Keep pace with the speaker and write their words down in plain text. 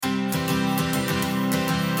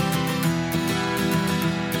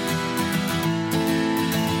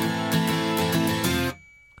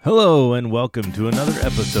Hello and welcome to another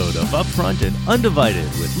episode of Upfront and Undivided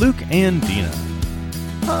with Luke and Dina.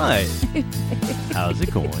 Hi. How's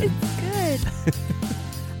it going? It's good.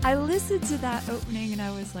 I listened to that opening and I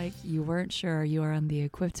was like, you weren't sure. You are on the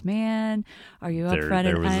Equipped Man. Are you Upfront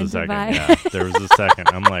and Undivided? Yeah, there was a second.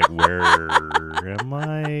 I'm like, where am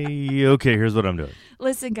I? Okay, here's what I'm doing.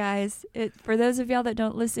 Listen, guys, for those of y'all that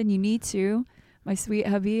don't listen, you need to. My sweet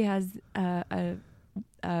hubby has a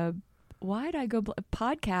Why'd I go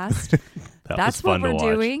podcast? That's what we're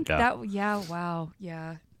doing. Yeah. Wow.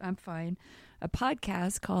 Yeah, I'm fine. A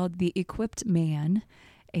podcast called The Equipped Man.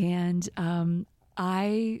 And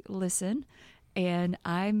I listen, and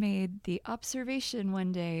I made the observation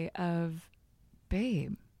one day of,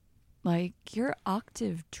 babe, like your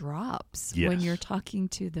octave drops when you're talking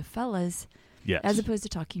to the fellas as opposed to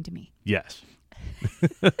talking to me. Yes.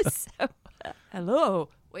 So, hello.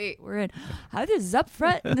 Wait, we're in. How does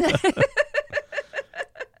Upfront?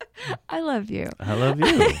 I love you. I love you.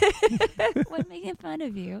 I'm making fun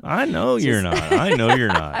of you. I know you're not. I know you're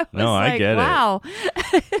not. I get wow.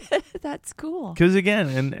 That's cool. Because again,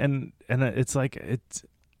 and it's like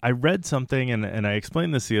I read something and I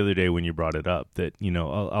explained this the other day when you brought it up that, you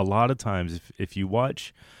know, a lot of times if you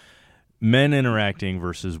watch men interacting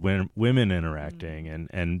versus women interacting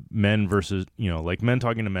and men versus, you know, like men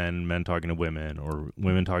talking to men talking to women, or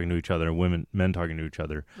women talking to each other, men talking to each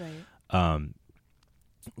other. Right.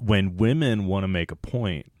 When women want to make a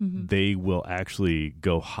point, they will actually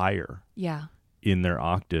go higher in their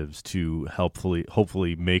octaves to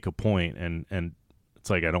hopefully make a point. And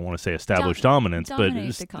it's like, I don't want to say establish dominance, but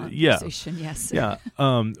the conversation, yes. Yeah.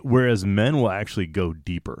 Whereas men will actually go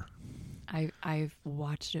deeper. I've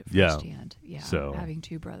watched it firsthand. Yeah. So, having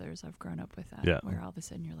two brothers, I've grown up with that. Yeah. Where all of a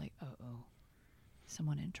sudden you're like, oh,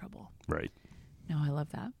 someone in trouble. Right. No, I love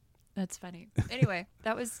that. That's funny. Anyway,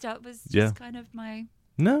 that was just kind of my.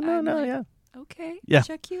 No. Like, Yeah. Okay. Yeah.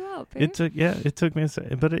 Check you out. Babe. It took me a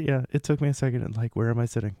second, but it took me a second. And like, where am I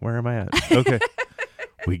sitting? Where am I at? Okay.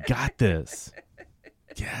 We got this.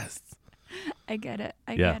 Yes. I get it.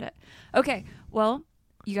 I get it. Okay. Well,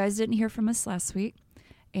 you guys didn't hear from us last week.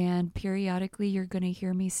 And periodically, you're going to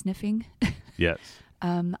hear me sniffing. Yes.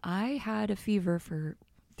 I had a fever for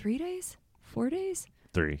 4 days?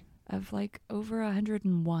 3. Of like over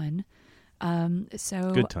 101.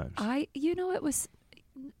 So good times.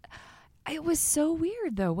 It was so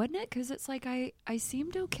weird though, wasn't it? Because it's like I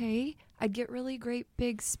seemed okay. I'd get really great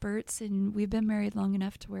big spurts, and we've been married long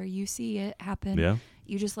enough to where you see it happen. Yeah.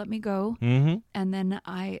 You just let me go, and then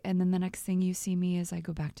the next thing you see me is I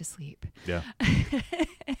go back to sleep. Yeah.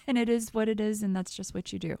 And it is what it is, and that's just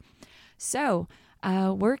what you do. So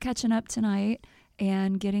we're catching up tonight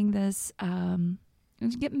and getting this,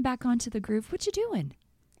 getting back onto the groove. What you doing?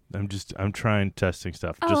 I'm trying testing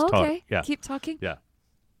stuff. Oh, just talk. Okay. Yeah. Keep talking. Yeah.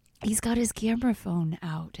 He's got his camera phone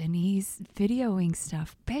out and he's videoing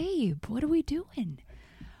stuff. Babe, what are we doing?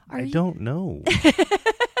 I don't know.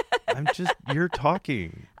 You're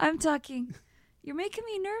talking. I'm talking. You're making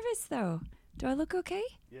me nervous though. Do I look okay?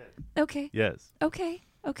 Yes. Okay. Yes. Okay.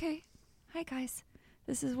 Hi guys.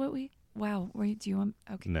 This is what wow. Do you want?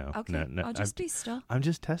 Okay. No. Okay. No. I'll just be still. I'm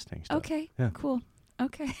just testing stuff. Okay. Yeah. Cool.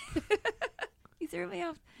 Okay. You threw me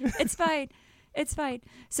off. It's fine. It's fine.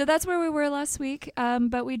 So that's where we were last week.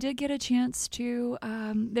 But we did get a chance to,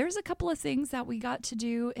 there's a couple of things that we got to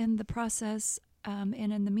do in the process. And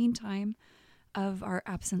in the meantime of our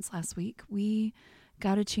absence last week, we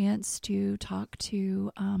got a chance to talk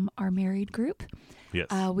to our married group. Yes.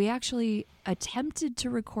 We actually attempted to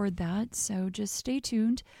record that. So just stay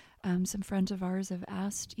tuned. Some friends of ours have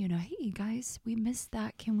asked, hey guys, we missed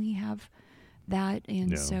that. Can we have that?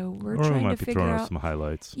 And so we're trying to figure out some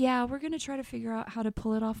highlights. Yeah, we're going to try to figure out how to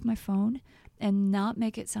pull it off my phone and not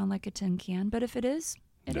make it sound like a tin can. But if it is,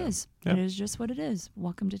 it is. Yeah. It is just what it is.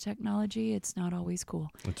 Welcome to technology. It's not always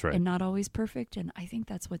cool. That's right. And not always perfect. And I think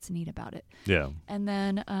that's what's neat about it. Yeah. And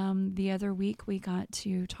then the other week we got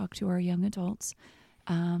to talk to our young adults.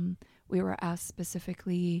 We were asked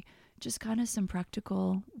specifically just kind of some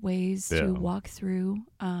practical ways to walk through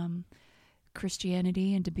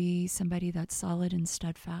Christianity and to be somebody that's solid and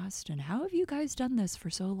steadfast. And how have you guys done this for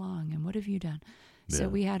so long? And what have you done? Yeah. So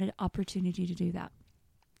we had an opportunity to do that.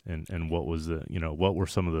 And what was what were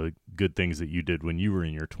some of the good things that you did when you were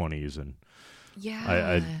in your 20s? And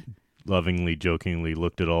I lovingly, jokingly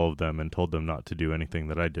looked at all of them and told them not to do anything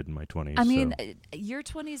that I did in my 20s. I mean, your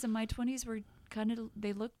 20s and my 20s were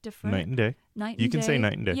they look different. Night and day. You can say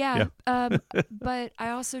night and day. Yeah. But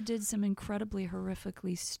I also did some incredibly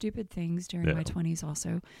horrifically stupid things during my 20s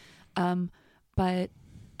also. But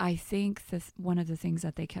I think one of the things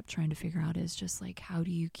that they kept trying to figure out is just like, how do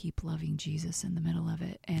you keep loving Jesus in the middle of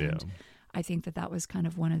it? And I think that was kind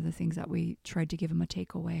of one of the things that we tried to give them a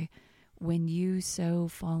takeaway. When you so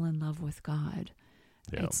fall in love with God,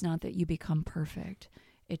 it's not that you become perfect.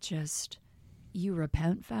 It just, you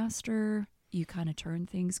repent faster. You kind of turn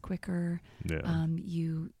things quicker. Yeah.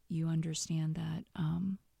 You understand that,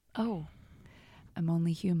 I'm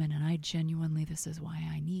only human, and I genuinely, this is why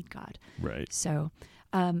I need God. Right. So,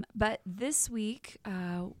 but this week,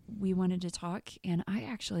 we wanted to talk, and I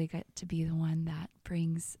actually get to be the one that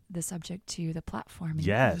brings the subject to the platform. And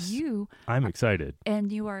yes. I'm excited.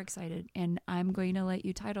 And you are excited, and I'm going to let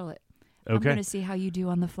you title it. Okay. I'm going to see how you do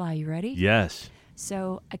on the fly. You ready? Yes.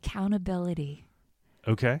 So, accountability.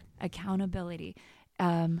 Okay. Accountability.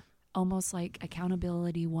 Almost like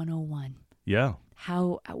accountability 101. Yeah.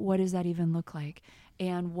 What does that even look like?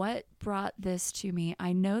 And what brought this to me,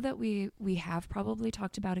 I know that we have probably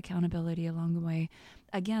talked about accountability along the way.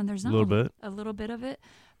 Again, there's not a little bit of it,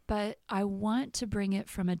 but I want to bring it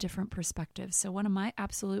from a different perspective. So one of my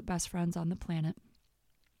absolute best friends on the planet,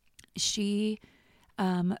 she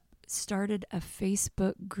started a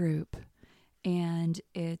Facebook group, and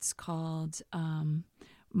it's called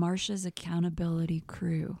Marsha's Accountability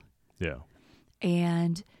Crew. Yeah.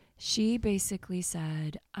 And she basically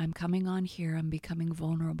said, I'm coming on here, I'm becoming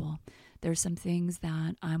vulnerable. There's some things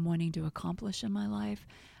that I'm wanting to accomplish in my life.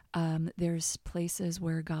 There's places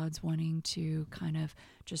where God's wanting to kind of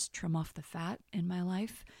just trim off the fat in my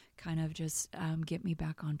life, kind of just get me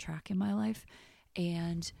back on track in my life.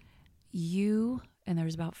 And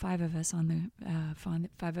there's about 5 of us on the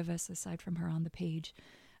 5 of us aside from her on the page.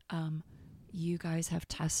 You guys have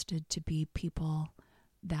tested to be people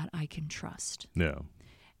that I can trust. Yeah.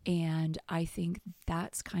 And I think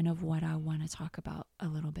that's kind of what I want to talk about a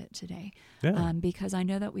little bit today. Yeah. Because I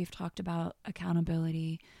know that we've talked about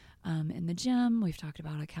accountability in the gym. We've talked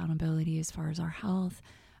about accountability as far as our health,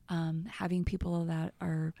 having people that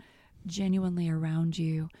are genuinely around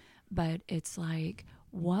you. But it's like,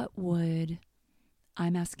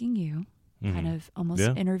 I'm asking you, kind of almost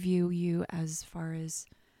interview you as far as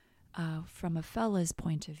from a fella's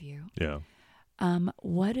point of view. Yeah.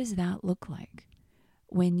 What does that look like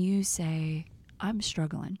when you say, I'm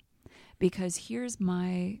struggling? Because here's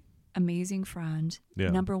my amazing friend. Yeah.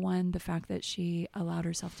 Number one, the fact that she allowed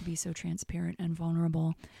herself to be so transparent and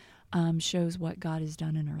vulnerable shows what God has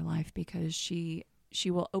done in her life, because she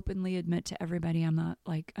will openly admit to everybody, I'm not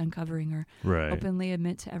like uncovering her, right. Openly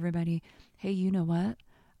admit to everybody, hey, you know what?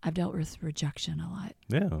 I've dealt with rejection a lot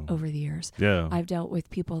over the years. Yeah. I've dealt with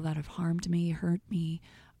people that have harmed me, hurt me,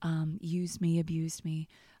 used me, abused me,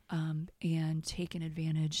 and taken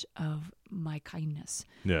advantage of my kindness.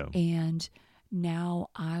 Yeah. And now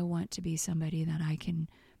I want to be somebody that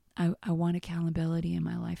I want accountability in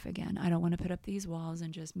my life again. I don't want to put up these walls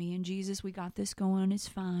and just me and Jesus, we got this going, it's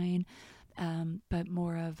fine. But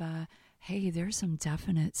more of hey, there's some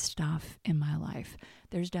definite stuff in my life.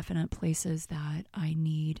 There's definite places that I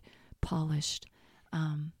need polished.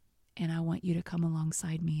 And I want you to come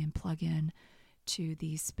alongside me and plug in to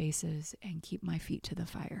these spaces and keep my feet to the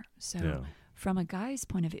fire. So from a guy's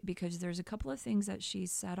point of view, because there's a couple of things that she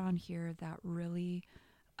said on here that really,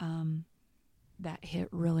 that hit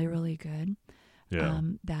really, really good,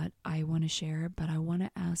 that I want to share. But I want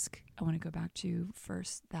to go back to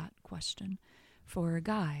first that question. For a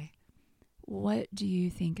guy, what do you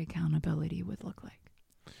think accountability would look like?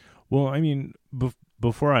 Well, I mean,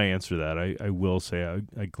 before I answer that, I will say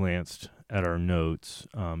I glanced at our notes,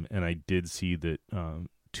 and I did see that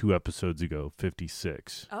 2 episodes ago,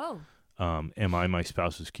 56. Oh. Am I my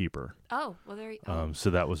spouse's keeper? Oh, well, there you go. So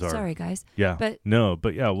that was our... Sorry, guys. Yeah. But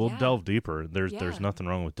we'll delve deeper. There's nothing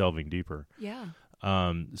wrong with delving deeper. Yeah.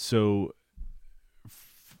 So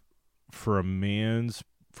from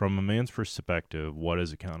a man's perspective, what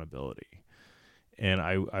is accountability? And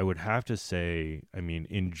I would have to say, I mean,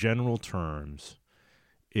 in general terms,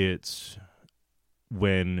 it's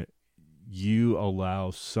when you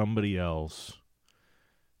allow somebody else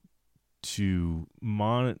to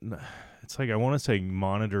it's like, I want to say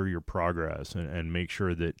monitor your progress and make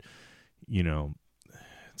sure that, you know,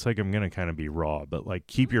 it's like, I'm going to kind of be raw, but like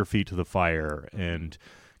keep your feet to the fire and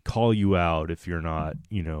call you out if you're not,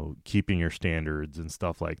 you know, keeping your standards and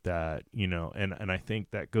stuff like that, you know, and I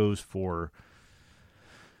think that goes for,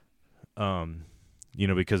 you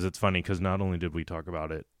know, because it's funny, because not only did we talk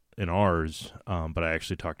about it in ours, but I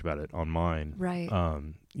actually talked about it on mine. Right.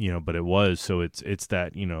 You know, but it's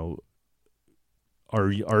that, you know,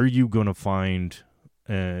 are you going to find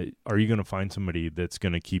somebody that's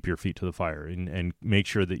going to keep your feet to the fire and make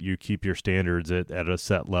sure that you keep your standards at a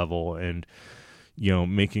set level, and,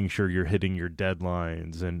 making sure you're hitting your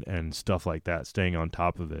deadlines and stuff like that, staying on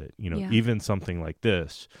top of it, Yeah. even something like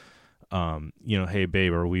this, hey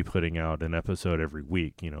babe, are we putting out an episode every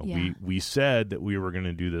week? Yeah. We said that we were going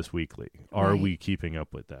to do this weekly. Are Right. we keeping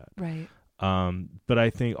up with that? Right. But I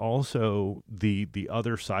think also the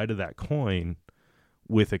other side of that coin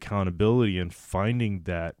with accountability and finding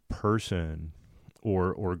that person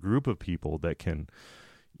or group of people that can,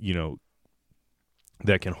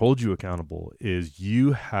 that can hold you accountable is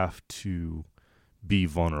you have to be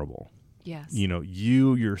vulnerable. Yes.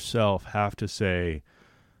 You yourself have to say,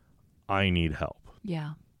 I need help.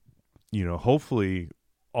 Yeah. Hopefully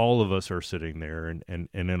all of us are sitting there and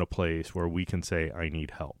in a place where we can say, I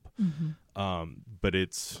need help. Mm-hmm. But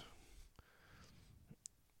it's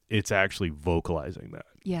actually vocalizing that,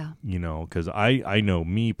 Yeah. because I know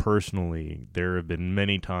me personally, there have been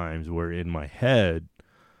many times where in my head,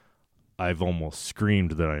 I've almost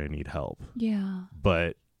screamed that I need help. Yeah.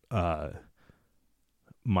 But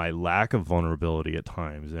my lack of vulnerability at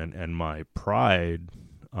times and my pride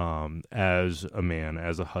as a man,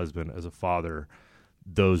 as a husband, as a father,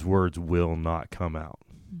 those words will not come out.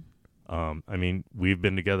 I mean, we've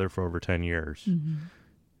been together for over 10 years. Mm-hmm.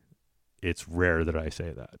 It's rare that I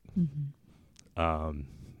say that. Mm-hmm.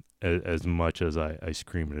 As much as I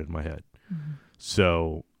scream it in my head. Mm-hmm.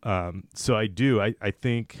 So I do. I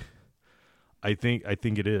think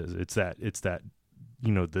it is. It's that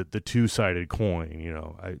the two-sided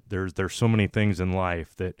coin. There's so many things in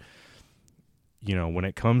life that when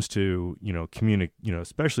it comes to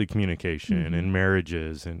especially communication Mm-hmm. and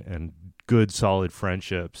marriages and good solid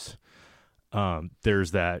friendships.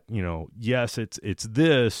 There's that yes, it's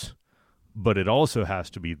this, but it also has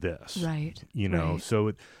to be this. Right. Right.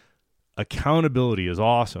 So accountability is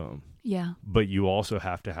awesome. Yeah. But you also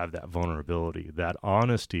have to have that vulnerability, that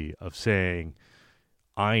honesty of saying,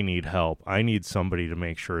 I need help. I need somebody to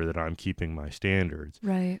make sure that I'm keeping my standards.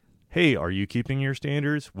 Right. Hey, are you keeping your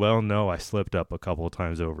standards? Well, no, I slipped up a couple of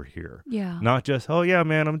times over here. Yeah. Not just, oh yeah,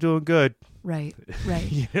 man, I'm doing good. Right. Right.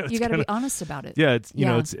 You got to be honest about it. Yeah, it's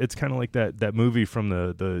Yeah. it's kind of like that movie from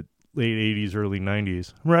the late 80s, early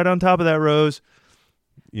 90s. I'm right on top of that, Rose.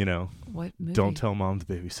 What movie? Don't tell mom the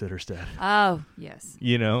babysitter's dead. Oh, yes.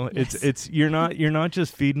 It's Yes. you're not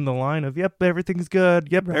just feeding the line of, yep, everything's good.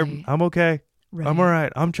 Yep, Right. I'm okay. Right. I'm all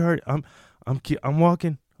right. I'm charged. I'm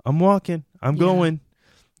walking. I'm walking. I'm Yeah. going.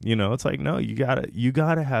 It's like, no, you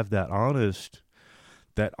gotta have that honest,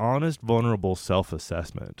 vulnerable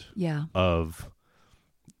self-assessment Yeah. of,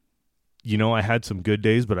 I had some good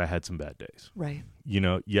days, but I had some bad days. Right.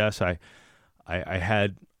 Yes, I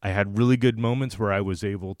had really good moments where I was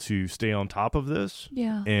able to stay on top of this.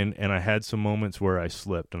 Yeah. And I had some moments where I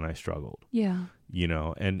slipped and I struggled. Yeah.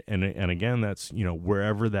 And again, that's,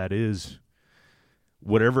 wherever that is,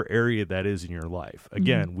 whatever area that is in your life.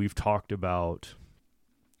 Again, we've talked about,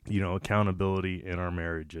 accountability in our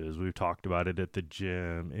marriages. We've talked about it at the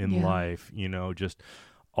gym, in Yeah. life, just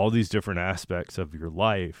all these different aspects of your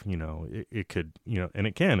life. It could, and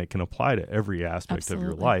it can apply to every aspect of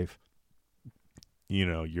your Absolutely. life.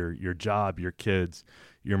 Your job, your kids,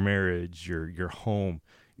 your marriage, your home,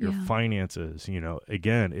 your Yeah. finances.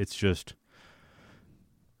 Again, it's just,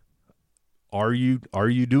 are you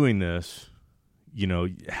doing this?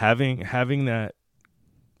 Having that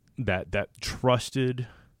trusted,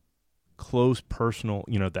 close, personal,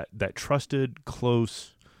 that trusted,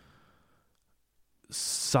 close,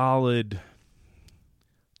 solid,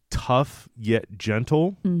 tough yet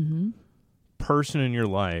gentle Mm-hmm. person in your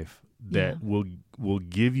life that Yeah. will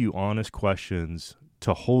give you honest questions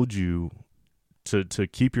to hold you to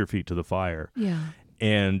keep your feet to the fire, Yeah.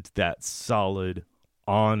 and that solid,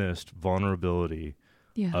 honest vulnerability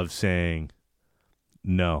Yeah. of saying,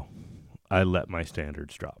 no, I let my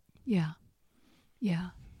standards drop. Yeah. Yeah.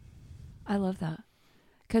 I love that.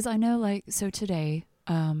 Because I know, so today,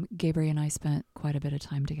 Gabriel and I spent quite a bit of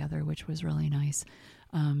time together, which was really nice.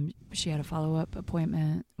 She had a follow-up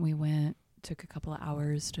appointment. We went, took a couple of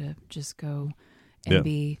hours to just go and Yeah.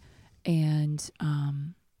 be. And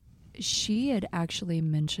she had actually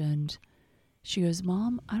mentioned, she goes,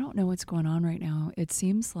 Mom, I don't know what's going on right now. It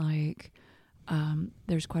seems like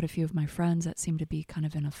there's quite a few of my friends that seem to be kind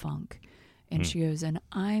of in a funk. And she goes, and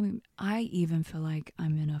I even feel like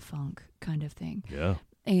I'm in a funk kind of thing. Yeah.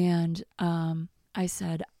 And I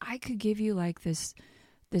said, I could give you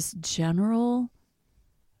this general,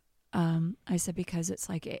 I said, because it's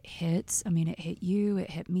like it hits. I mean, it hit you, it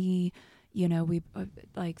hit me. We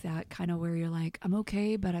like that kind of where you're like, I'm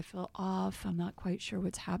okay, but I feel off. I'm not quite sure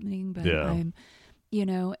what's happening, but Yeah. I'm,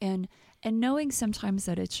 and knowing sometimes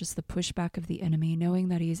that it's just the pushback of the enemy, knowing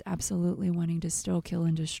that he's absolutely wanting to still kill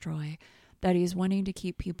and destroy. that he's wanting to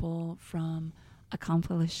keep people from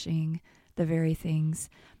accomplishing the very things.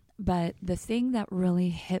 But the thing that really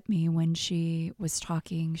hit me when she was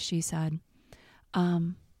talking, she said,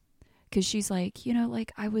 because she's like, you know,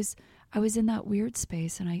 like I was in that weird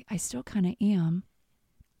space, and I still kind of am,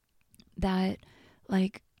 that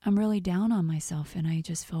like I'm really down on myself, and I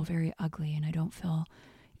just feel very ugly, and I don't feel,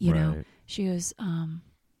 you know, she goes,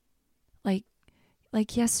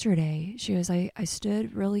 like yesterday, she goes, I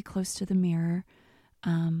stood really close to the mirror,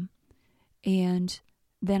 and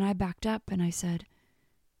then I backed up and I said,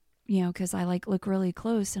 you know, because I like look really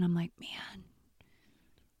close, and I'm like, man,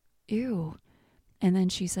 ew. And then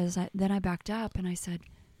she says, then I backed up and I said,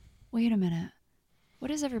 wait a minute, what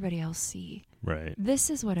does everybody else see? Right. This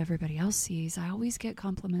is what everybody else sees. I always get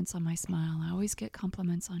compliments on my smile. I always get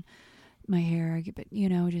compliments on my hair, but you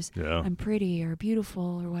know, just I'm pretty or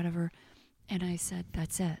beautiful or whatever. And I said,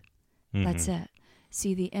 that's it. That's it.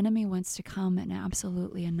 See, the enemy wants to come and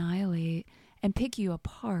absolutely annihilate and pick you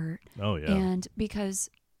apart. Oh, yeah. And because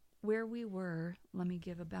where we were, let me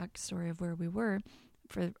give a backstory of where we were.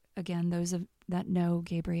 For, again, those that know,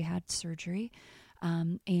 Gabriel had surgery.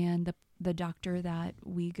 And the doctor that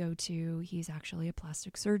we go to, he's actually a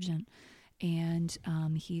plastic surgeon. And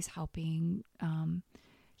he's helping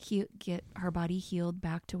get her body healed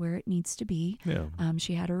back to where it needs to be. Yeah.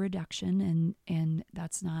 She had a reduction, and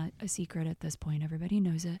that's not a secret at this point. Everybody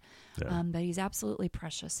knows it. Yeah. But he's absolutely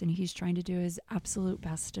precious, and he's trying to do his absolute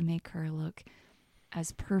best to make her look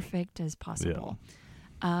as perfect as possible.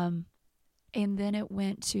 Yeah. And then it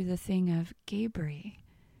went to the thing of Gabriel.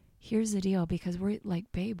 Here's the deal, because we're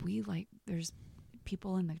like, babe, there's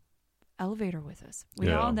people in the elevator with us.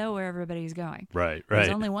 We all know where everybody's going. Right. There's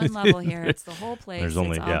only one level here. It's the whole place. There's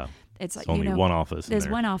only it's only one office. There's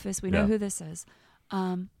one office. We know who this is.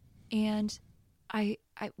 And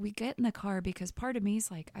we get in the car because part of me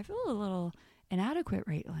is like, I feel a little inadequate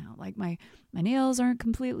right now. Like my nails aren't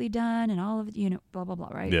completely done, and all of blah blah blah.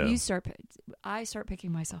 Right? Yeah. I start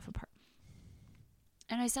picking myself apart.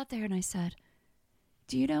 And I sat there and I said,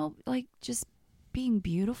 do you know, like, just being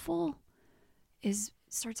beautiful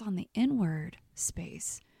starts on the inward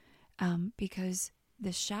space, because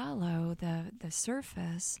the shallow, the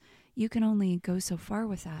surface, you can only go so far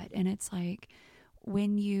with that. And it's like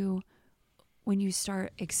when you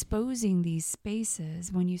start exposing these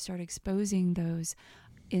spaces, when you start exposing those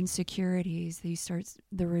insecurities,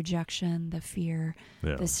 the rejection, the fear,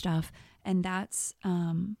 the stuff, and that's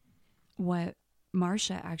what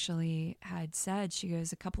Marcia actually had said. She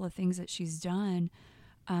goes, a couple of things that she's done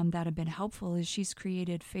that have been helpful is she's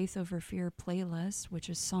created Faith Over Fear playlist, which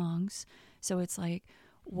is songs. So it's like,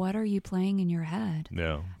 what are you playing in your head?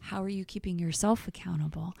 Yeah. How are you keeping yourself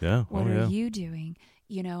accountable? Yeah. What are you doing?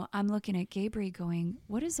 You know, I'm looking at Gabriel going,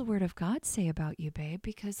 what does the Word of God say about you, babe?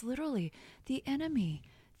 Because literally the enemy,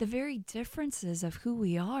 the very differences of who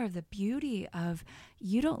we are, the beauty of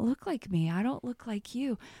you don't look like me, I don't look like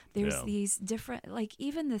you. There's these different, like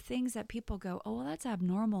even the things that people go, oh, well, that's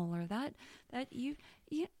abnormal, or that you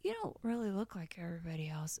don't really look like everybody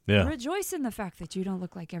else. Yeah. Rejoice in the fact that you don't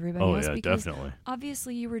look like everybody else. Yeah, because definitely.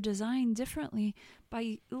 Obviously you were designed differently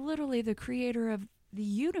by literally the creator of the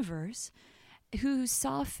universe, who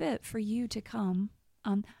saw fit for you to come.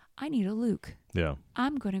 I need a Luke. Yeah.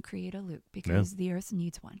 I'm going to create a Luke because the earth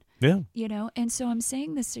needs one. Yeah. You know, and so I'm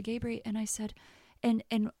saying this to Gabriel, and I said, and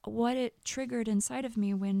what it triggered inside of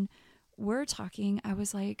me when we're talking, I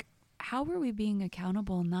was like, how are we being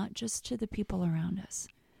accountable, not just to the people around us?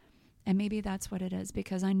 And maybe that's what it is,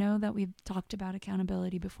 because I know that we've talked about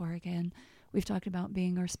accountability before. Again, we've talked about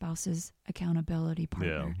being our spouse's accountability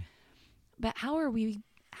partner. Yeah. But how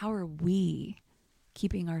are we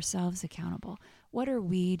keeping ourselves accountable? What are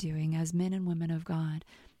we doing as men and women of God?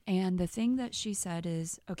 And the thing that she said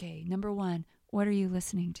is, okay, number one, what are you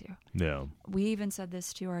listening to? Yeah. We even said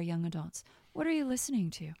this to our young adults. What are you listening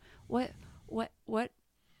to? What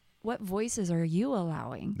voices are you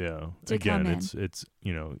allowing? Yeah. To Again, come in? it's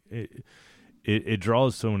it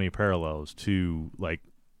draws so many parallels to like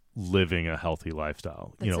living a healthy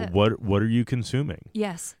lifestyle. That's it. What are you consuming?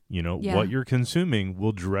 Yes. What you're consuming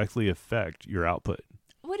will directly affect your output.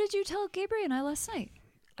 What did you tell Gabriel and I last night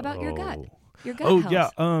about your gut? Your gut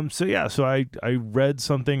health. So I read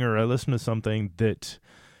something, or I listened to something, that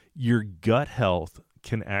your gut health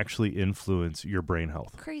can actually influence your brain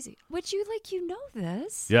health. Crazy. Which you know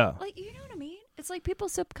this. Yeah. Like, you know what I mean? It's like people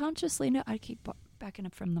subconsciously know. I keep backing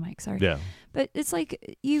up from the mic, sorry. Yeah. But it's like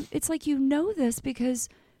you know this because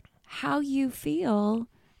how you feel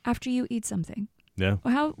after you eat something. Yeah.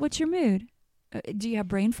 What's your mood? do you have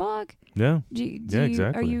brain fog? Yeah. Are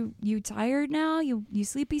Exactly. you tired now? You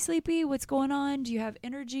sleepy? What's going on? Do you have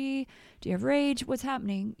energy? Do you have rage? What's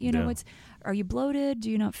happening? Yeah. Are you bloated? Do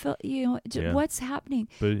you not feel, Yeah. what's happening?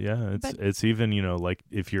 But yeah, it's even, like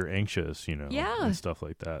if you're anxious, Yeah. and stuff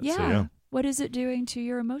like that. Yeah. So, yeah. What is it doing to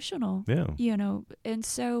your emotional? Yeah. And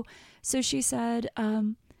so she said,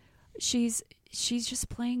 she's just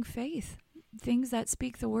playing faith, things that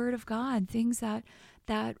speak the word of God, things that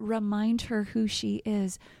remind her who she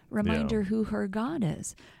is, remind her who her God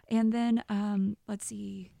is. And then, let's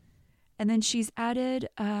see. And then she's added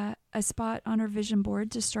a spot on her vision board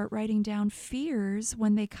to start writing down fears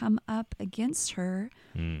when they come up against her,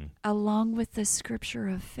 along with the scripture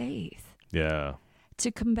of faith. Yeah. To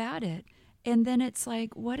combat it. And then it's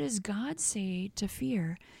like, what does God say to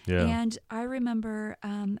fear? Yeah. And I remember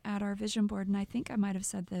at our vision board, and I think I might have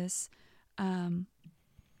said this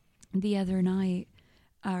the other night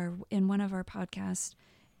in one of our podcasts,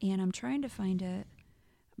 and I'm trying to find it.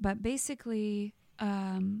 But basically,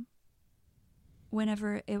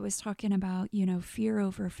 whenever it was talking about, fear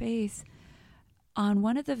over faith, on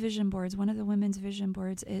one of the vision boards, one of the women's vision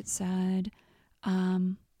boards, it said,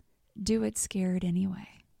 do it scared anyway.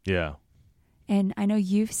 Yeah. And I know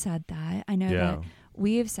you've said that. I know Yeah. that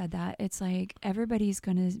we have said that. It's like everybody's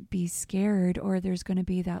going to be scared, or there's going to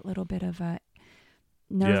be that little bit of a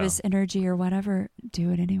nervous energy or whatever.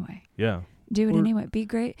 Do it anyway. Yeah. Do it anyway. Be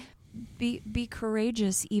great. Be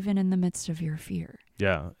courageous even in the midst of your fear.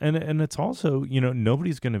 Yeah. And it's also,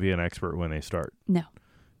 nobody's going to be an expert when they start. No.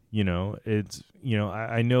 It's,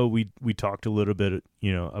 I know we talked a little bit,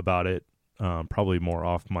 about it, probably more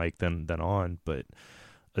off mic than on, but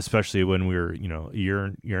especially when we were, a year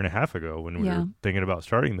and a half ago when we were thinking about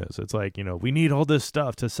starting this, it's like, we need all this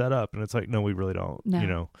stuff to set up. And it's like, no, we really don't,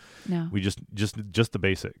 No. we just the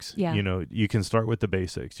basics, Yeah. You can start with the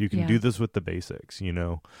basics. You can do this with the basics,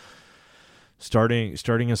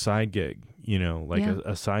 starting a side gig,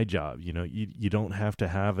 a side job, you don't have to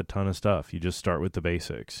have a ton of stuff. You just start with the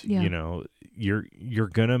basics,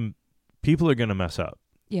 people are going to mess up.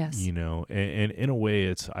 Yes. And in a way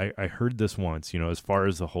it's, I heard this once, as far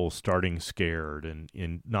as the whole starting scared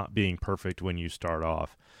and not being perfect when you start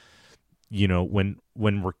off,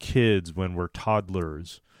 when we're kids, when we're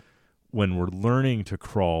toddlers, when we're learning to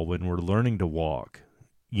crawl, when we're learning to walk,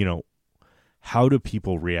 how do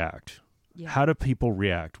people react? Yeah. How do people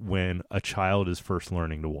react when a child is first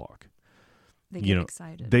learning to walk? They get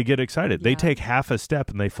excited. They get excited. Yeah. They take half a step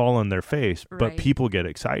and they fall on their face, but Right. people get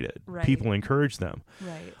excited. Right. People encourage them.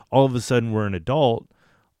 Right. All of a sudden we're an adult.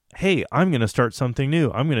 Hey, I'm going to start something new.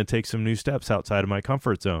 I'm going to take some new steps outside of my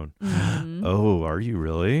comfort zone. Mhm. Oh, are you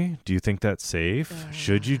really? Do you think that's safe?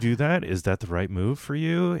 Should you do that? Is that the right move for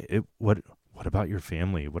you? What about your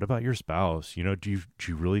family? What about your spouse? Do you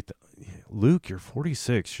really Luke, you're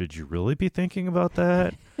 46. Should you really be thinking about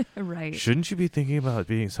that? Right. Shouldn't you be thinking about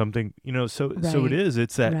being something, so Right. it is.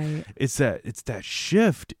 It's that Right. it's that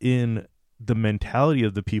shift in the mentality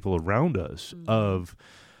of the people around us of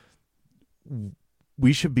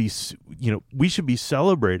we should be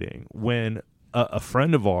celebrating when a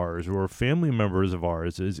friend of ours or family members of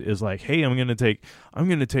ours is like, hey, I'm going to take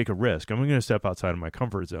a risk. I'm going to step outside of my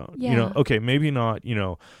comfort zone. Yeah. Okay, maybe not,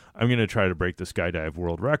 I'm going to try to break the skydive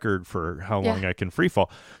world record for how long I can free fall.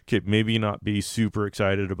 Okay, maybe not be super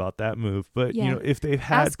excited about that move, but if they've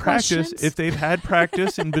had Ask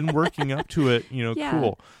practice, and been working up to it, Yeah.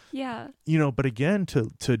 cool. Yeah. But again,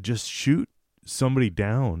 to just shoot somebody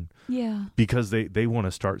down Yeah. because they want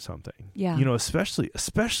to start something. Yeah. Especially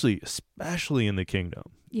in the kingdom.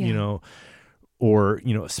 Yeah. Or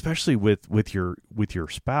especially with your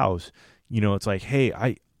spouse, it's like, hey,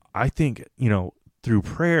 I think, through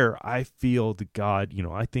prayer, I feel that God,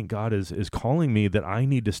 I think God is calling me that I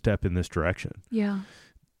need to step in this direction. Yeah.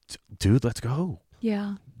 Dude, let's go.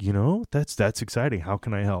 Yeah. That's exciting. How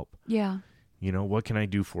can I help? Yeah. What can I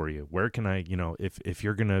do for you? Where can I, if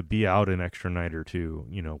you're going to be out an extra night or two,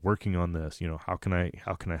 working on this, how can I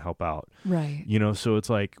help out? Right. So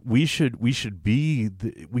it's like, we should be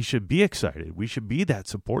excited. We should be that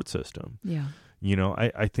support system. Yeah.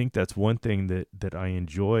 I think that's one thing that I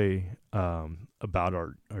enjoy, about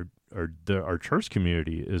our church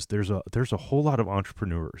community is there's a whole lot of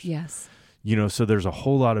entrepreneurs. Yes. So there's a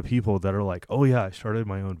whole lot of people that are like, oh yeah, I started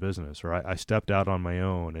my own business, or I stepped out on my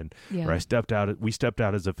own, and or we stepped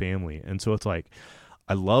out as a family. And so it's like,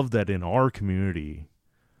 I love that in our community,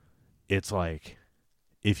 it's like,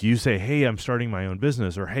 if you say, hey, I'm starting my own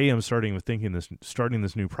business, or hey, I'm starting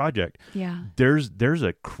this new project, there's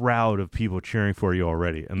a crowd of people cheering for you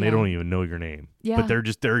already, and they don't even know your name. Yeah. But they're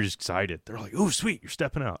just excited. They're like, oh, sweet, you're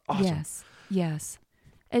stepping out. Awesome. Yes.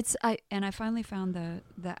 I finally found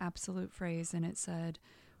the absolute phrase, and it said,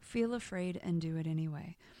 "Feel afraid and do it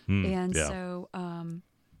anyway." And yeah. so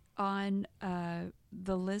on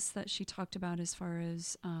the list that she talked about, as far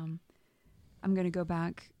as I'm going to go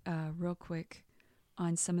back real quick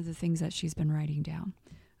on some of the things that she's been writing down.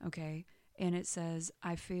 Okay, and it says,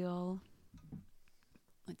 I fear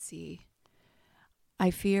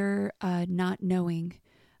not knowing.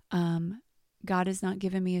 God has not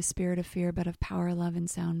given me a spirit of fear, but of power, love, and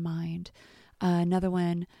sound mind. Another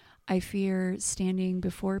one, I fear standing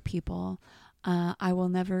before people. I will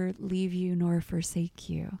never leave you nor forsake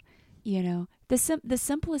you. You know, the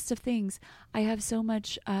simplest of things. I have so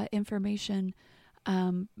much information,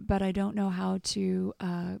 but I don't know how to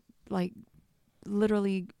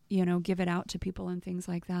literally, give it out to people and things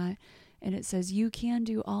like that. And it says, you can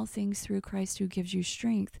do all things through Christ who gives you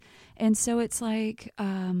strength. And so it's like,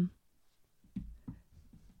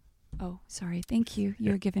 oh, sorry. Thank you.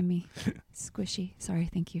 You're giving me squishy. Sorry.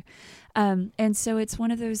 Thank you. And so it's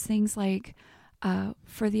one of those things like,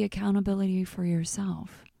 for the accountability for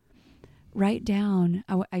yourself, write down,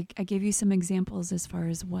 I gave you some examples as far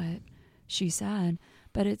as what she said,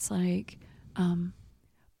 but it's like,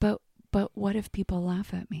 but what if people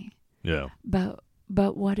laugh at me? Yeah.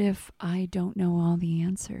 But what if I don't know all the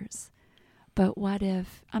answers? But what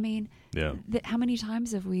if, how many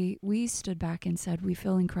times have we stood back and said we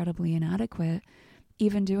feel incredibly inadequate,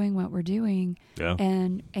 even doing what we're doing,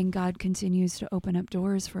 and God continues to open up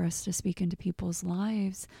doors for us to speak into people's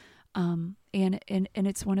lives, and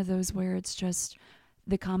it's one of those where it's just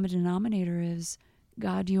the common denominator is,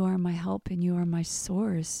 God, you are my help and you are my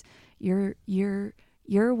source. You're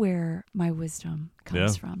where my wisdom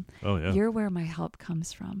comes from. Oh yeah. You're where my help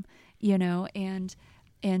comes from.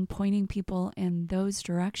 And pointing people in those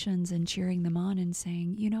directions and cheering them on and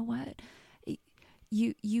saying, you know what,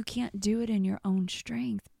 you can't do it in your own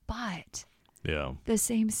strength, but the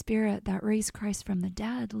same Spirit that raised Christ from the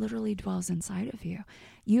dead literally dwells inside of you.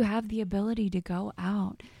 You have the ability to go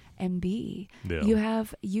out and be. Yeah.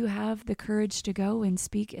 You have the courage to go and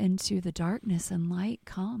speak into the darkness, and light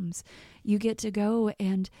comes. You get to go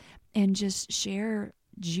and just share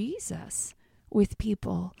Jesus with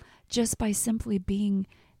people just by simply being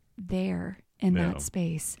there in that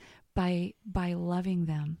space, by loving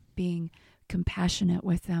them, being compassionate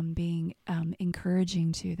with them, being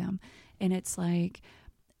encouraging to them. And it's like,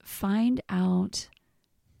 find out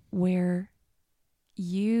where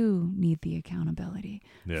you need the accountability.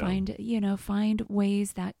 Find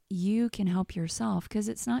ways that you can help yourself, because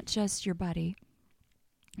it's not just your buddy.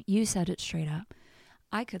 You said it straight up.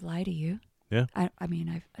 I could lie to you. Yeah. I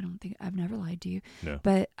don't think I've never lied to you. No.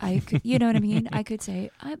 But I could, you know what I mean? I could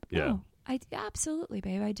say, absolutely,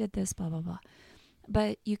 babe, I did this, blah, blah, blah.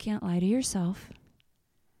 But you can't lie to yourself.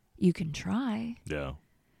 You can try. Yeah.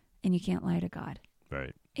 And you can't lie to God.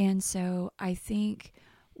 Right. And so I think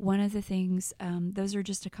one of the things, those are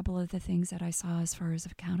just a couple of the things that I saw as far as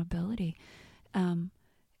accountability.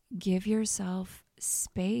 Give yourself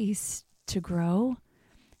space to grow.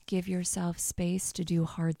 Give yourself space to do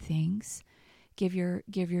hard things. Give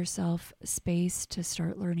yourself space to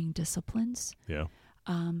start learning disciplines. Yeah.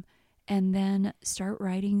 And then start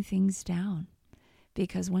writing things down,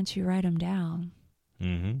 because once you write them down,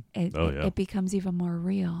 it becomes even more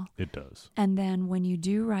real. It does. And then when you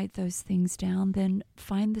do write those things down, then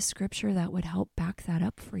find the scripture that would help back that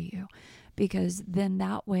up for you, because then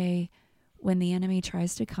that way, when the enemy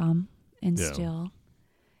tries to come and steal,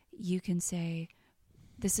 you can say,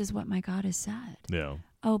 this is what my God has said. Yeah.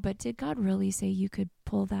 Oh, but did God really say you could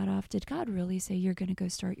pull that off? Did God really say you're going to go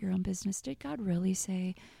start your own business? Did God really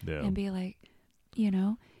say, and be like,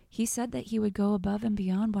 he said that he would go above and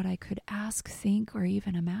beyond what I could ask, think, or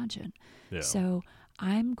even imagine. Yeah. So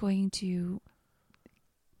I'm going to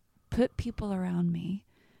put people around me.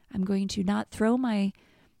 I'm going to not throw my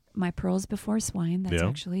pearls before swine. That's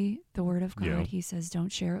actually the word of God. Yeah. He says,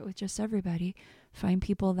 don't share it with just everybody. Find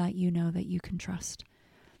people that you know that you can trust.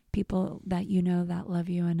 People that you know that love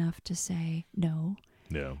you enough to say no.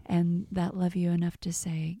 Yeah. And that love you enough to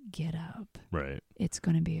say, get up. Right. It's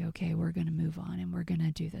going to be okay. We're going to move on, and we're going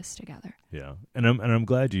to do this together. Yeah. And I'm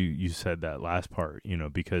glad you said that last part,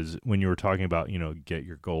 because when you were talking about, get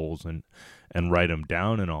your goals and write them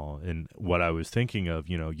down and all, and what I was thinking of,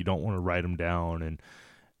 you don't want to write them down and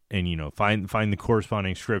find the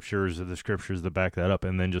corresponding scriptures or the scriptures that back that up,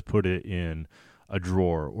 and then just put it in a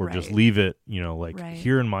drawer, or just leave it,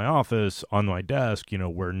 here in my office on my desk,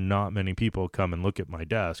 where not many people come and look at my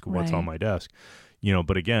desk, what's on my desk,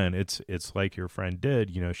 but again, it's like your friend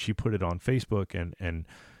did, she put it on Facebook and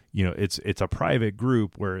you know, it's a private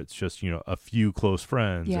group where it's just, you know, a few close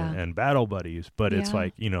friends Yeah. and battle buddies, but it's Yeah.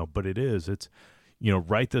 like, you know, it's, you know,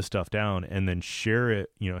 write this stuff down and then share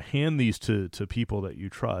it, you know, hand these to people that you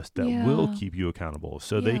trust that will Yeah. keep you accountable.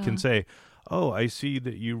 So they Yeah. can say, oh, I see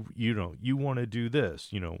that you know, you want to do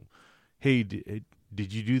this, you know, hey,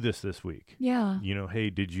 did you do this week? Yeah. You know, hey,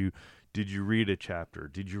 did you read a chapter?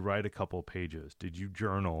 Did you write a couple pages? Did you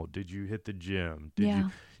journal? Did you hit the gym?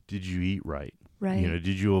 Did you eat right? Right. You know,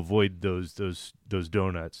 did you avoid those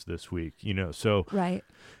donuts this week? You know, so Right.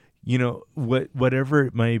 you know, whatever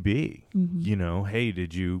it may be, Mm-hmm. you know, hey,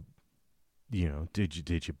 did you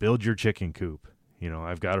build your chicken coop? You know,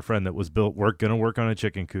 I've got a friend that was gonna work on a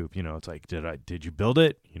chicken coop. You know, it's like, did you build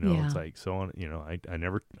it? You know, Yeah. it's like, so on, you know, I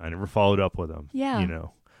never followed up with him. Yeah. You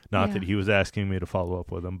know, not Yeah. that he was asking me to follow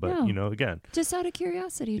up with him, but No. you know, again, Just out of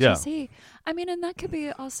curiosity, Yeah. just hey, I mean, and that could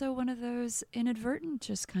be also one of those inadvertent,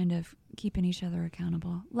 just kind of keeping each other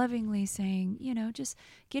accountable, lovingly saying, you know, just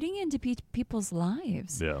getting into people's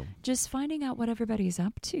lives, yeah, just finding out what everybody's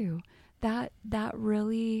up to. That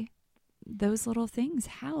really, those little things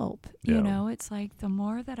help. Yeah. You know, it's like the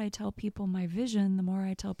more that I tell people my vision, the more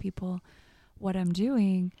I tell people what I'm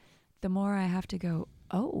doing, the more I have to go,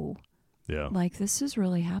 oh, yeah, like this is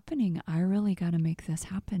really happening. I really got to make this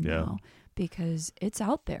happen Yeah. now because it's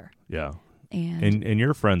out there. yeah. And And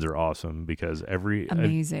your friends are awesome because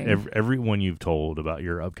amazing. everyone you've told about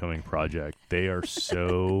your upcoming project, they are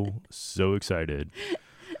so excited.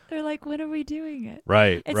 they're like, when are we doing it?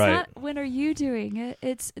 Right, It's right, not when are you doing it?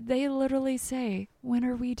 It's they literally say, when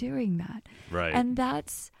are we doing that? right. And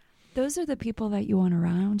those are the people that you want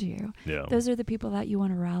around you. yeah, Those are the people that you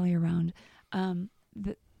want to rally around.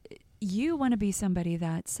 You want to be somebody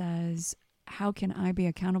that says, how can I be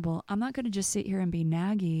accountable? I'm not going to just sit here and be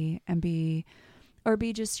naggy and be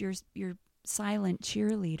just your silent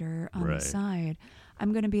cheerleader on Right. the side.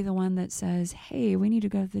 I'm going to be the one that says, hey, we need to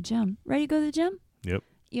go to the gym. Ready to go to the gym? Yep.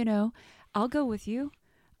 You know, I'll go with you.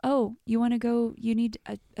 Oh, you want to go? You need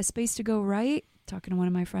a space to go right? Talking to one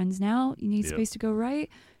of my friends now. You need Yep. space to go right?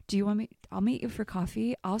 Do you want me? I'll meet you for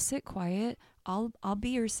coffee. I'll sit quiet. I'll be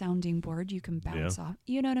your sounding board. You can bounce off.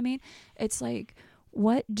 You know what I mean? It's like,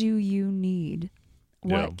 what do you need?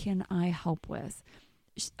 What Yeah. can I help with?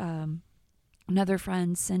 Another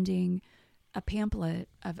friend sending a pamphlet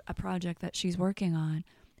of a project that she's working on.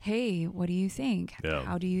 Hey, what do you think? Yeah.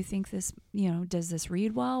 How do you think this, you know, does this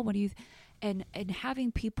read well? What do you, and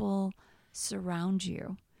having people surround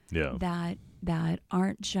you Yeah. that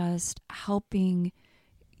aren't just helping,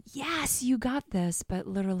 yes, you got this, but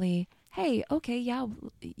literally, hey, okay, yeah,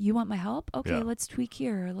 you want my help? Okay, Yeah. let's tweak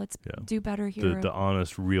here. Let's Yeah. do better here. The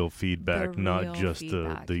honest, real feedback, The not real just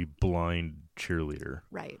feedback. the blind cheerleader.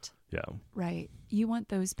 Right. Yeah. Right. You want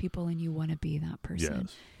those people and you want to be that person.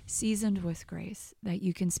 Yes. Seasoned with grace, that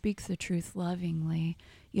you can speak the truth lovingly.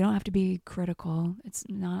 You don't have to be critical. It's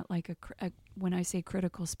not like when I say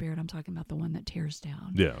critical spirit, I'm talking about the one that tears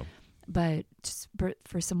down. Yeah. But just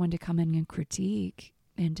for someone to come in and critique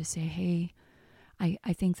and to say, hey,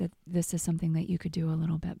 I think that this is something that you could do a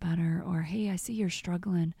little bit better. Or, hey, I see you're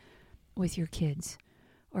struggling with your kids.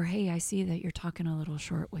 Or, hey, I see that you're talking a little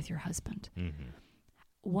short with your husband. Mm-hmm.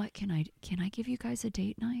 What can I give you guys a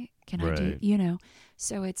date night? Can I do, Right. you know?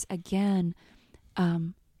 So it's, again,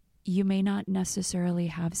 you may not necessarily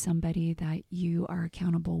have somebody that you are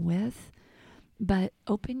accountable with, but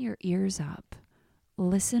open your ears up.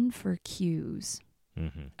 Listen for cues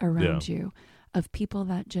Mm-hmm. around you of people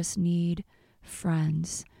that just need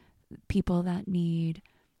friends, people that need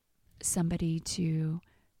somebody to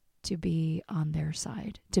be on their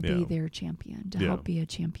side, to be Yeah. their champion, to Yeah. help be a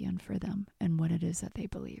champion for them and what it is that they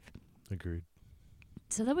believe. Agreed.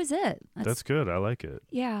 So that was it. That's good. I like it.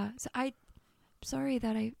 Yeah. So sorry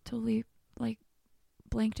that I totally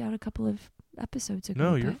blanked out a couple of episodes ago.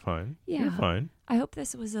 No, you're but fine. Yeah. You're fine. I hope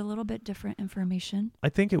this was a little bit different information. I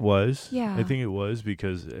think it was. Yeah. I think it was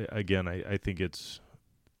because, again, I think it's,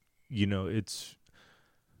 you know,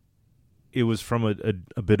 it was from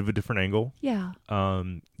a bit of a different angle. Yeah.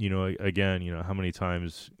 You know, again, you know, how many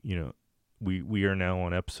times, you know, we are now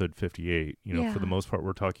on episode 58, you know, Yeah. for the most part,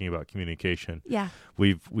 we're talking about communication. Yeah.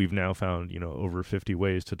 We've now found, you know, over 50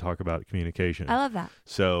 ways to talk about communication. I love that.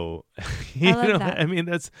 So, you love know, that. I mean,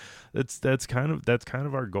 that's kind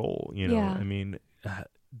of our goal, you know, Yeah. I mean,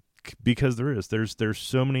 because there's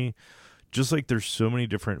so many, just like there's so many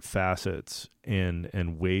different facets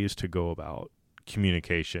and ways to go about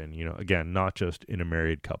communication, you know, again, not just in a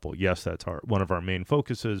married couple. Yes, that's one of our main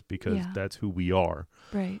focuses because Yeah. that's who we are.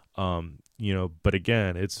 Right. You know, but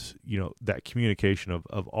again, it's, you know, that communication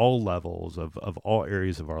of all levels of all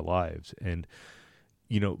areas of our lives. And,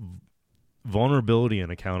 you know, vulnerability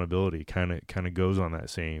and accountability kind of goes on that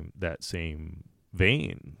same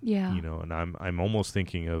vein. Yeah. You know, and I'm almost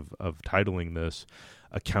thinking of titling this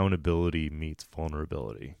 "Accountability Meets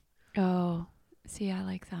Vulnerability." Oh, see, I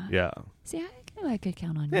like that. Yeah. See, I knew I could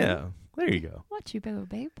count on you. Yeah. There you go. Watch you go,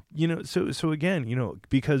 babe. You know, so again, you know,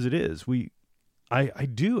 because it is, the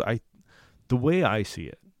way I see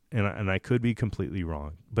it, and I could be completely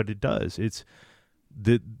wrong, but it does. It's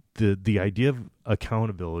the idea of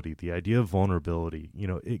accountability, the idea of vulnerability, you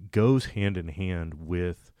know, it goes hand in hand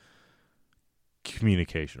with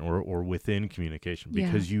communication or within communication,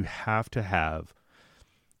 because you have to have,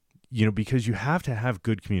 you know, because you have to have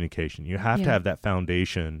good communication. You have to have that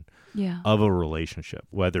foundation of a relationship,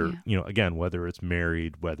 whether, you know, again, whether it's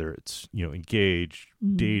married, whether it's, you know, engaged,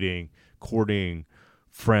 dating, courting,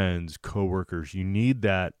 friends, coworkers. You need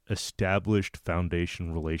that established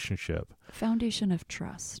foundation relationship. Foundation of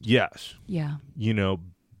trust. Yes. Yeah. You know,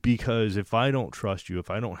 because if I don't trust you, if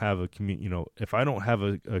I don't have if I don't have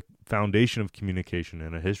a foundation of communication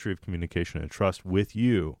and a history of communication and trust with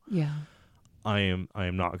you, I am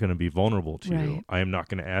not going to be vulnerable to you. I am not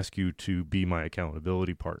going to ask you to be my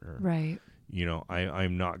accountability partner. Right. You know,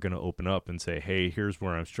 I'm not going to open up and say, hey, here's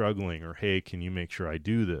where I'm struggling, or hey, can you make sure I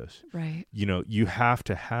do this? Right. You know, you have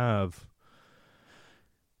to have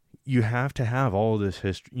all this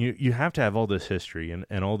history. You have to have all this history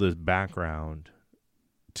and all this background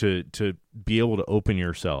to be able to open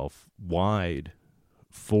yourself wide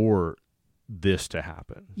for this to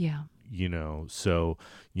happen. Yeah. You know, so,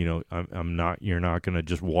 you know, you're not going to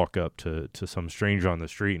just walk up to some stranger on the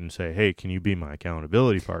street and say, hey, can you be my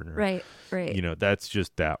accountability partner? Right. You know,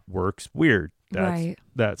 that works weird.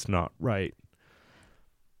 That's not right.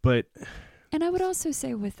 But. And I would also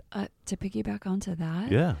say to piggyback onto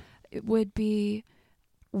that. Yeah. It would be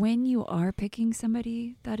when you are picking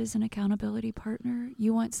somebody that is an accountability partner,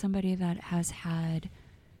 you want somebody that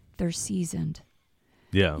they're seasoned.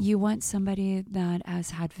 Yeah. You want somebody that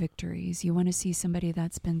has had victories. You want to see somebody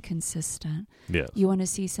that's been consistent. Yeah. You want to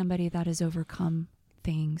see somebody that has overcome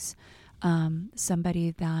things.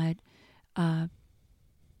 Somebody that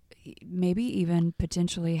maybe even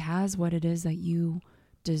potentially has what it is that you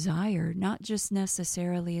desire, not just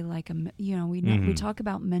necessarily like we talk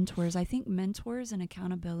about mentors. I think mentors and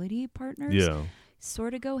accountability partners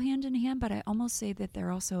sort of go hand in hand, but I almost say that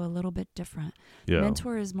they're also a little bit different.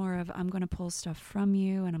 Mentor is more of, I'm going to pull stuff from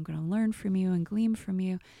you and I'm going to learn from you and glean from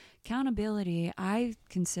you. Accountability, I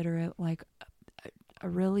consider it like a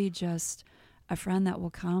really just a friend that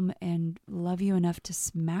will come and love you enough to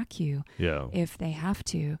smack you if they have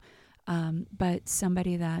to. But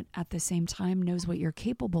somebody that at the same time knows what you're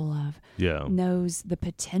capable of, knows the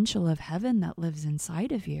potential of heaven that lives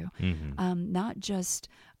inside of you, not just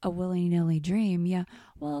a willy-nilly dream. Yeah,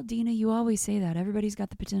 well, Dina, you always say that. Everybody's got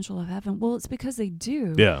the potential of heaven. Well, it's because they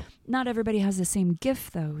do. Yeah. Not everybody has the same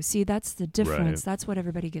gift, though. See, that's the difference. Right. That's what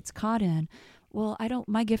everybody gets caught in. Well,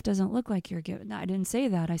 my gift doesn't look like your gift. No, I didn't say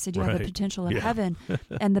that. I said you have the potential of heaven,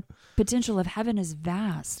 and the potential of heaven is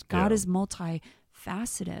vast. God is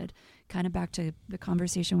multifaceted. Kind of back to the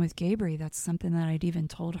conversation with Gabriel, that's something that I'd even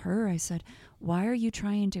told her. I said, why are you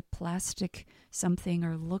trying to plastic something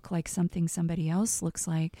or look like something somebody else looks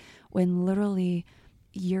like when literally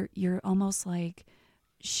you're almost like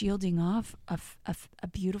shielding off a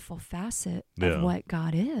beautiful facet of what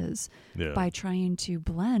God is by trying to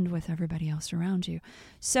blend with everybody else around you.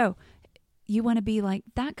 So you want to be like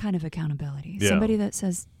that kind of accountability. Somebody that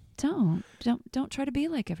says, Don't try to be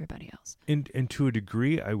like everybody else. And to a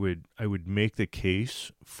degree, I would make the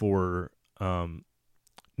case for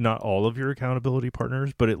not all of your accountability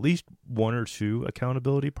partners, but at least one or two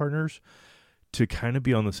accountability partners to kind of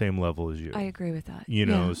be on the same level as you. I agree with that. You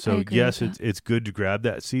know, so yes, it's good to grab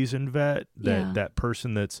that seasoned vet, that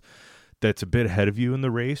person that's a bit ahead of you in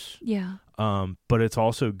the race. Yeah. But it's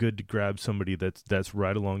also good to grab somebody that's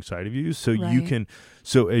right alongside of you, so you can.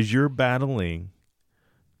 So as you're battling,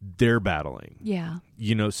 they're battling. Yeah.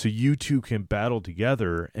 You know, so you two can battle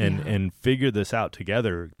together and figure this out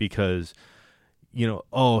together, because, you know,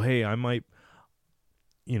 oh, hey, I might,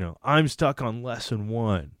 you know, I'm stuck on lesson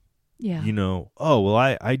 1. Yeah. You know, oh, well,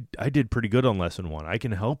 I did pretty good on lesson 1. I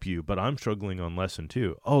can help you, but I'm struggling on lesson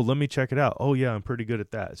 2. Oh, let me check it out. Oh, yeah, I'm pretty good at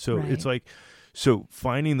that. So it's like, so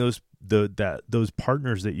finding those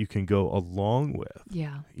partners that you can go along with.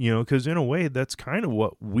 Yeah. You know, because in a way, that's kind of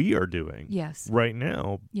what we are doing right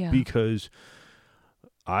now. Yeah. Because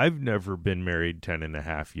I've never been married 10 and a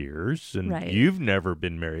half years, and you've never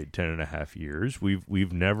been married 10 and a half years.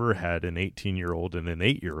 We've never had an 18-year-old and an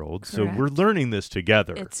 8-year-old. So we're learning this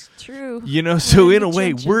together. It's true. You know, so in a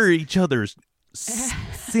way, we're each other's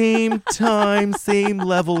same time, same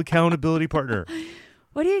level accountability partner.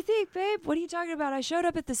 What do you think, babe? What are you talking about? I showed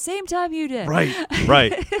up at the same time you did. Right.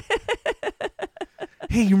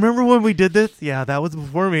 Hey, you remember when we did this? Yeah, that was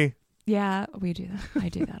before me. Yeah, we do that. I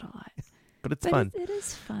do that a lot. But it's fun. It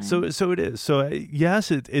is fun. So it is. So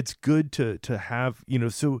yes, it's good to have,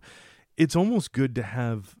 so it's almost good to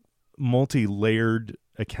have multi-layered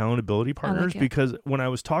accountability partners, because when I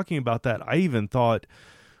was talking about that, I even thought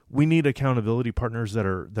we need accountability partners that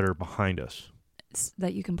are behind us.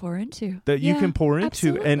 That you can pour into. That you can pour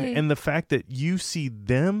into. Absolutely. And the fact that you see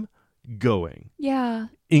them going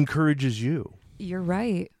encourages you. You're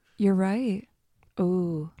right.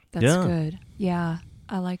 Oh, that's good. Yeah,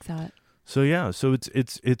 I like that. So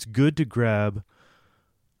it's good to grab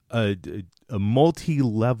a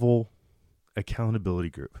multi-level accountability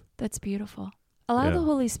group. That's beautiful. Allow the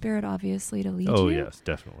Holy Spirit obviously to lead you. Oh yes,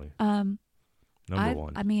 definitely. Number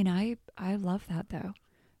one. I mean, I love that though.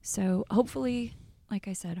 So hopefully, like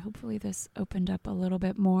I said, this opened up a little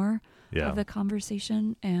bit more of the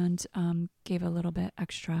conversation and gave a little bit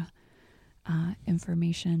extra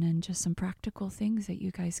information and just some practical things that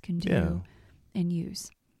you guys can do and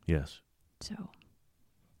use. Yes. So,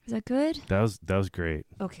 is that good? That was great.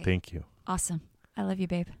 Okay. Thank you. Awesome. I love you,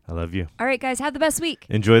 babe. I love you. All right, guys, have the best week.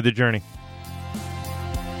 Enjoy the journey.